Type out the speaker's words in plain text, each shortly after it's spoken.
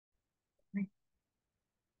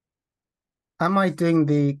am I doing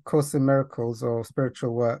the Course in Miracles or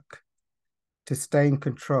spiritual work to stay in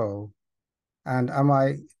control? And am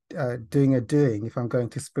I doing a doing if I'm going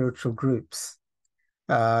to spiritual groups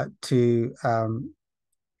to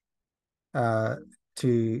uh,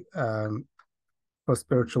 to for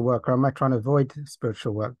spiritual work, or am I trying to avoid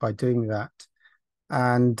spiritual work by doing that?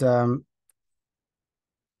 And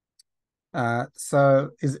so,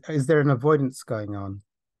 is there an avoidance going on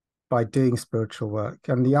by doing spiritual work?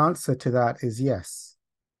 And the answer to that is yes.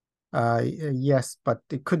 Yes, but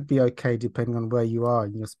it could be okay depending on where you are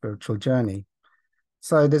in your spiritual journey.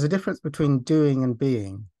 So there's a difference between doing and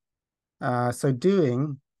being. So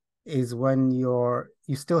doing is when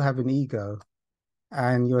you still have an ego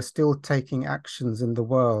and you're still taking actions in the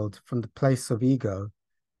world from the place of ego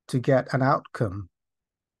to get an outcome.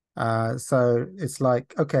 So it's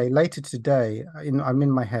like, okay, later today, I'm in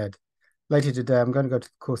my head. Later today, I'm going to go to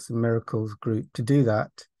the Course in Miracles group to do that.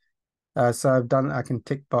 So I can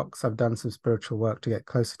tick box, I've done some spiritual work to get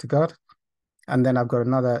closer to God. And then I've got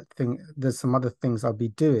another thing, there's some other things I'll be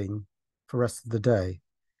doing for the rest of the day.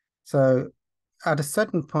 So at a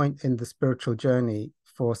certain point in the spiritual journey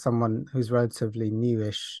for someone who's relatively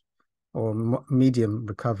newish or medium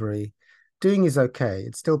recovery, doing is okay.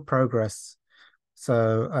 It's still progress.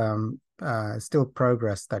 So still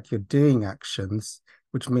progress that you're doing actions,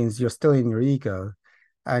 which means you're still in your ego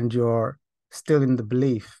and you're still in the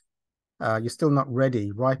belief. You're still not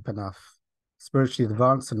ready, ripe enough, spiritually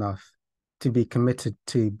advanced enough to be committed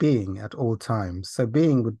to being at all times. So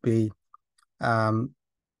being would be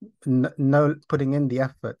no putting in the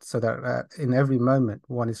effort so that in every moment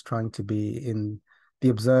one is trying to be in the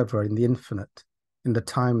observer, in the infinite, in the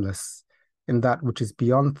timeless, in that which is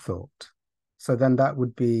beyond thought. So then that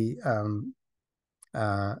would be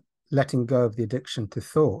letting go of the addiction to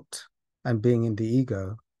thought and being in the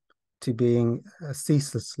ego to being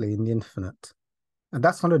ceaselessly in the infinite. And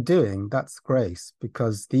that's not a doing, that's grace,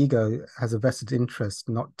 because the ego has a vested interest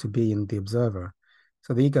not to be in the observer.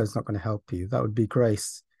 So the ego is not going to help you. That would be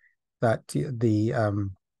grace, that the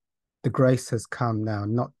grace has come now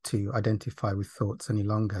not to identify with thoughts any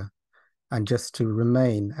longer and just to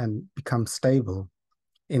remain and become stable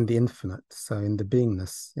in the infinite. So in the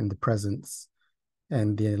beingness, in the presence,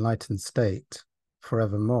 and the enlightened state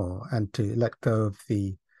forevermore, and to let go of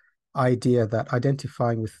the idea that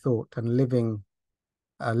identifying with thought and living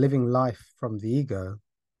life from the ego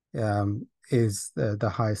is the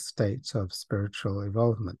highest state of spiritual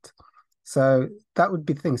involvement. So that would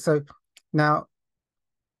be the thing. So now,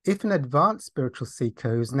 if an advanced spiritual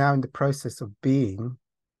seeker who's now in the process of being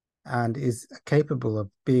and is capable of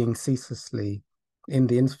being ceaselessly in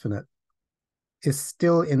the infinite is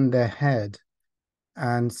still in their head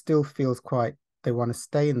and still feels quite, they want to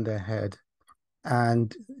stay in their head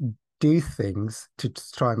and do things to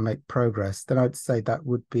try and make progress, then I'd say that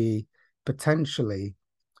would be potentially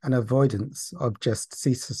an avoidance of just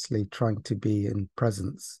ceaselessly trying to be in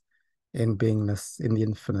presence, in beingness, in the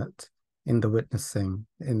infinite, in the witnessing,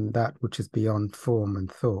 in that which is beyond form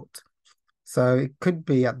and thought. So it could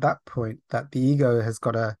be at that point that the ego has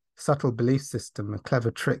got a subtle belief system, a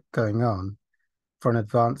clever trick going on for an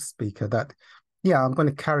advanced speaker that, yeah, I'm going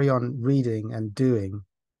to carry on reading and doing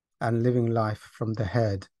and living life from the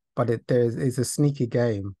head, but there is a sneaky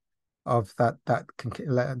game of that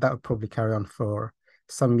would probably carry on for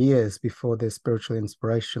some years before there's spiritual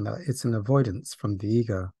inspiration. That it's an avoidance from the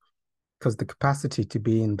ego, because the capacity to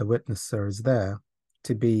be in the witnesser is there,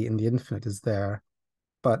 to be in the infinite is there,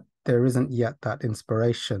 but there isn't yet that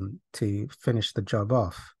inspiration to finish the job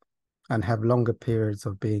off and have longer periods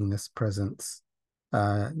of beingness, presence,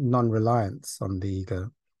 non-reliance on the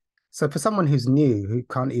ego. So for someone who's new, who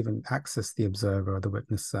can't even access the observer or the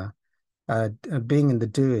witnesser, being in the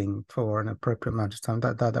doing for an appropriate amount of time,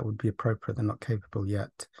 that would be appropriate. They're not capable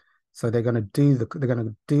yet. So they're going to do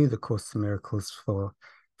the Course in Miracles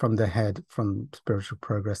from their head, from spiritual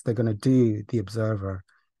progress. They're going to do the observer,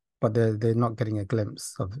 but they're not getting a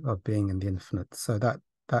glimpse of being in the infinite. So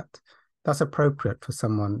that's appropriate for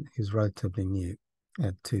someone who's relatively new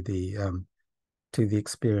to the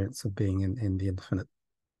experience of being in the infinite.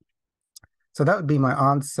 So that would be my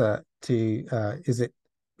answer to is it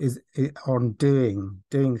on doing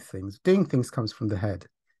things. Doing things comes from the head.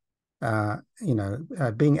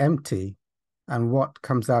 Being empty and what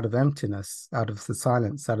comes out of emptiness, out of the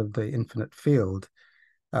silence, out of the infinite field,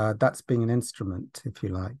 that's being an instrument, if you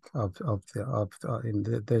like,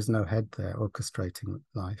 there's no head there orchestrating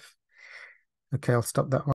life. Okay, I'll stop that one.